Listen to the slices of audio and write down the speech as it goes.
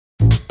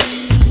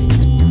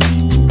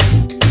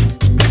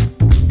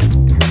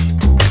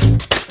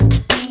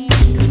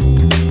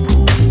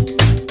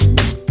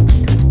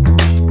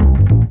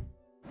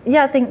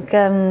Yeah, I think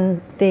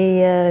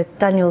the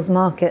Daniel's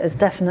market has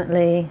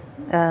definitely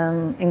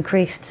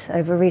increased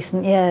over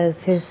recent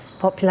years. His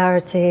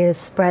popularity has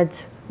spread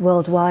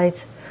worldwide,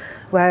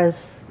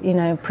 whereas, you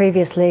know,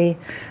 previously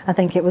I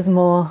think it was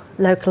more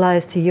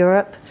localized to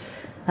Europe.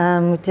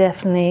 We've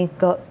definitely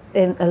got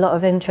a lot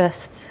of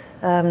interest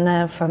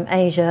now from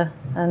Asia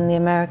and the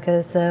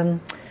Americas.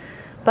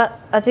 But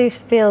I do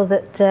feel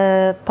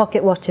that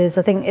pocket watches,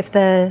 I think if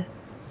they're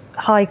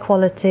high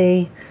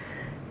quality,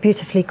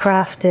 beautifully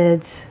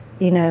crafted,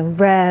 you know,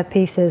 rare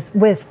pieces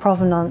with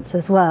provenance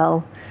as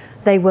well,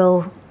 they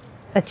will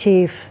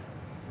achieve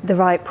the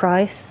right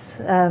price.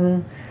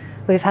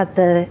 We've had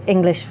the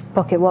English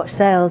pocket watch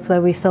sales where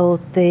we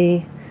sold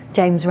the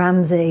James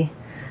Ramsey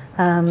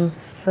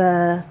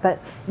for about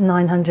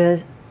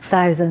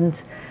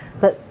 900,000.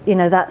 But, you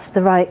know, that's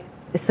the right,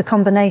 it's the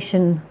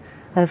combination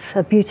of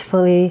a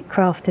beautifully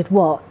crafted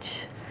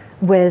watch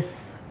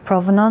with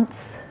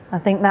provenance. I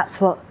think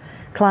that's what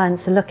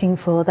clients are looking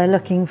for. They're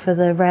looking for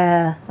the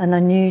rare and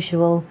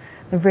unusual,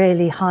 the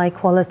really high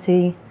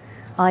quality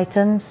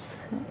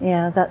items.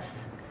 Yeah,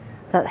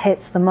 that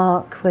hits the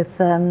mark with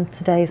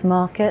today's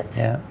market.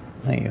 Yeah,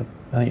 I think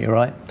you're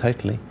right,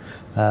 totally.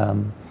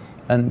 And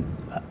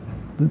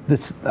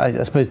this,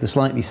 I suppose the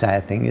slightly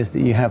sad thing is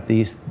that you have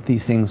these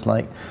things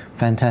like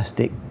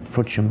fantastic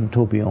Frodsham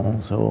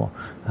tourbillons or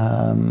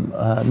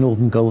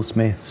Northern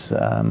Goldsmiths,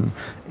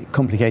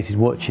 complicated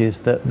watches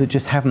that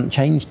just haven't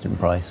changed in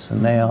price,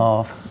 and they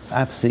are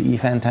absolutely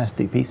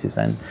fantastic pieces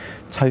and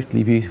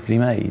totally beautifully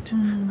made.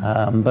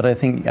 But I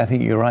think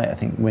you're right. I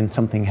think when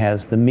something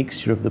has the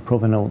mixture of the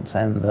provenance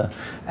and the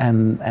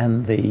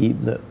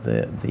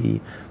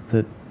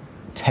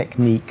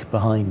technique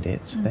behind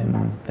it,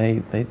 then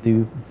they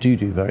do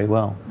very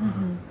well.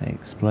 They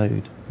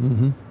explode.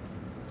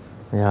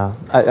 Yeah,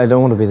 I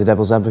don't want to be the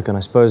devil's advocate.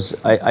 I suppose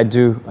I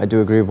do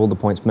agree with all the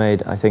points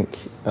made. I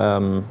think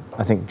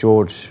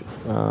George's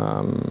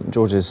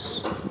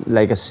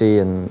legacy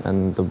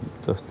and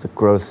the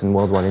growth in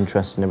worldwide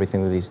interest and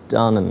everything that he's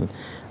done, and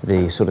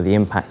the sort of the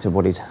impact of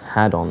what he's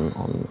had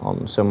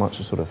on so much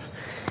of sort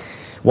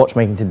of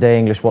watchmaking today,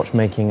 English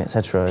watchmaking,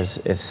 etc.,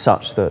 is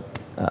such that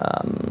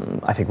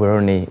I think we're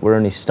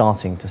only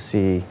starting to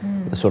see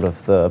the sort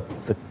of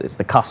it's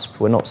the cusp.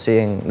 We're not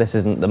seeing, this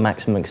isn't the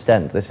maximum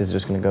extent. This is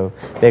just going to go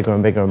bigger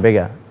and bigger and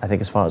bigger, I think,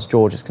 as far as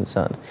George is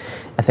concerned.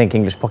 I think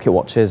English pocket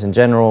watches in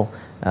general,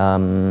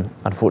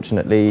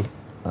 unfortunately,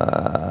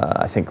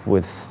 I think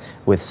with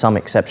some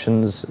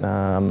exceptions,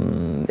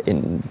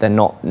 they're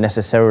not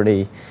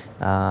necessarily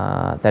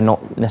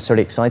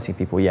exciting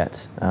people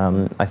yet.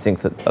 I think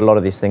that a lot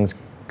of these things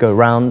go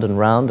round and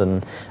round,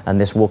 and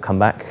this will come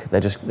back.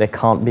 There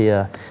can't be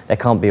a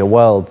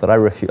world that I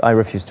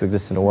refuse to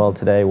exist in a world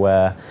today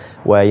where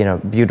you know,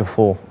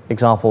 beautiful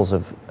examples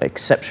of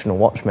exceptional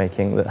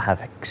watchmaking that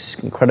have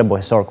incredible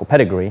historical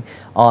pedigree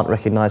aren't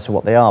recognized for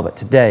what they are. But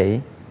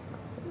today,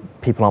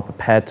 people aren't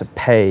prepared to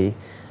pay,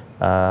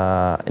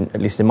 at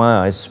least in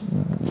my eyes,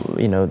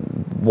 you know,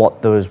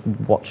 what those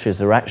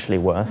watches are actually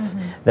worth.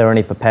 They're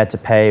only prepared to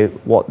pay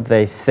what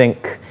they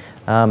think,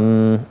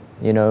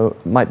 you know,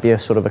 might be a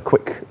sort of a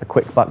quick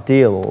buck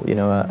deal, or you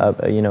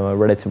know, a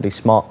relatively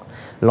smart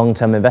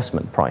long-term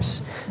investment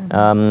price.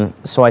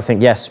 So I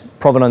think, yes,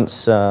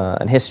 provenance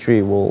and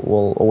history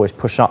will always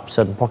push up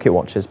certain pocket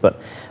watches,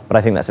 but I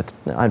think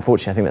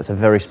unfortunately, I think that's a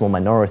very small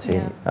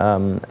minority,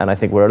 and I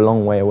think we're a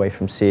long way away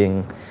from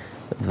seeing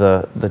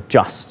the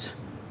just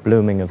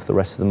blooming of the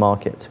rest of the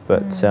market.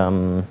 But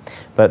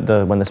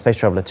when the Space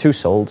Traveller 2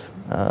 sold,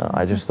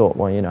 I just thought,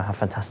 well, you know, how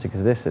fantastic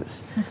is this?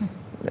 It's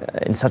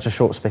in such a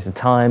short space of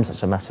time,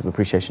 such a massive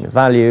appreciation of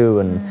value,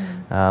 and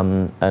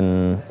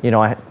you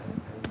know, a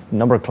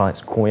number of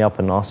clients call me up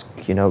and ask,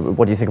 you know,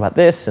 what do you think about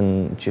this,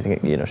 and do you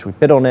think, you know, should we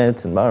bid on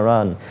it, and blah,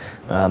 blah,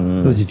 blah.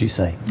 What did you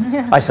say?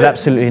 I said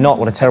absolutely not.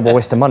 What a terrible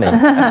waste of money.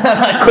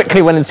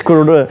 Quickly went and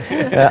squirreled.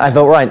 I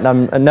thought, right,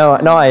 no.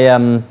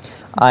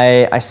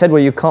 I said,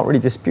 well, you can't really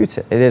dispute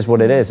it. It is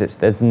what it is.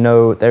 It's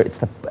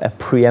a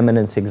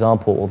preeminent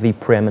example, or the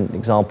preeminent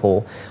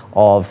example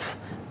of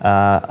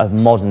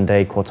modern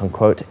day, quote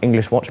unquote,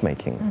 English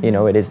watchmaking. You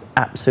know, it is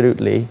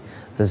absolutely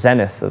the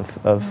zenith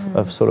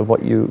of sort of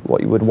what you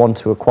would want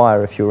to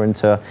acquire if you were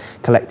into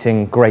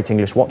collecting great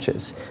English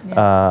watches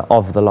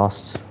of the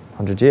last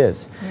 100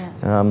 years.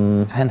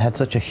 And had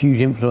such a huge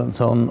influence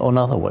on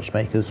other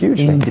watchmakers,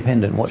 hugely.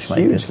 Independent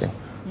watchmakers. Hugely.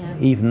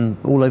 Even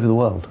all over the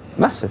world.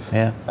 Massive.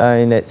 Yeah.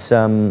 I mean, it's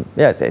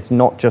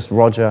not just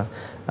Roger,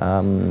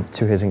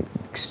 to his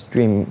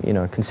extreme, you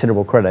know,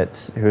 considerable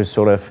credit, who's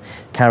sort of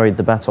carried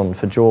the baton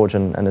for George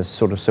and has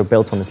sort of so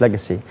built on his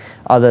legacy.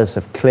 Others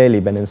have clearly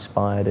been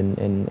inspired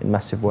in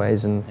massive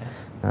ways, and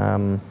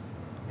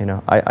you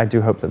know, I do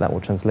hope that will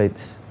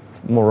translate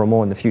more and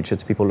more in the future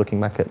to people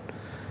looking back at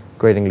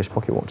great English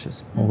pocket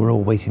watches. Well, we're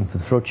all waiting for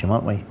the Frodsham,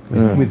 aren't we?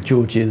 With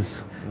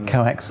George's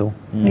coaxial.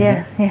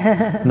 Yeah.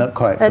 Not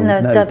coaxial.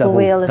 No, double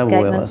wheel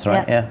escapement. That's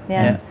right.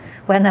 Yeah.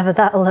 Whenever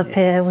that will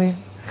appear, we.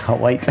 Can't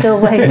wait. Still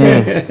waiting.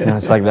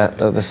 It's like that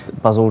the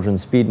Buzz Aldrin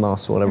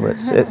Speedmaster or whatever.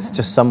 It's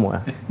just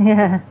somewhere.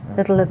 Yeah,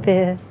 it'll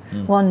appear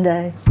one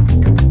day.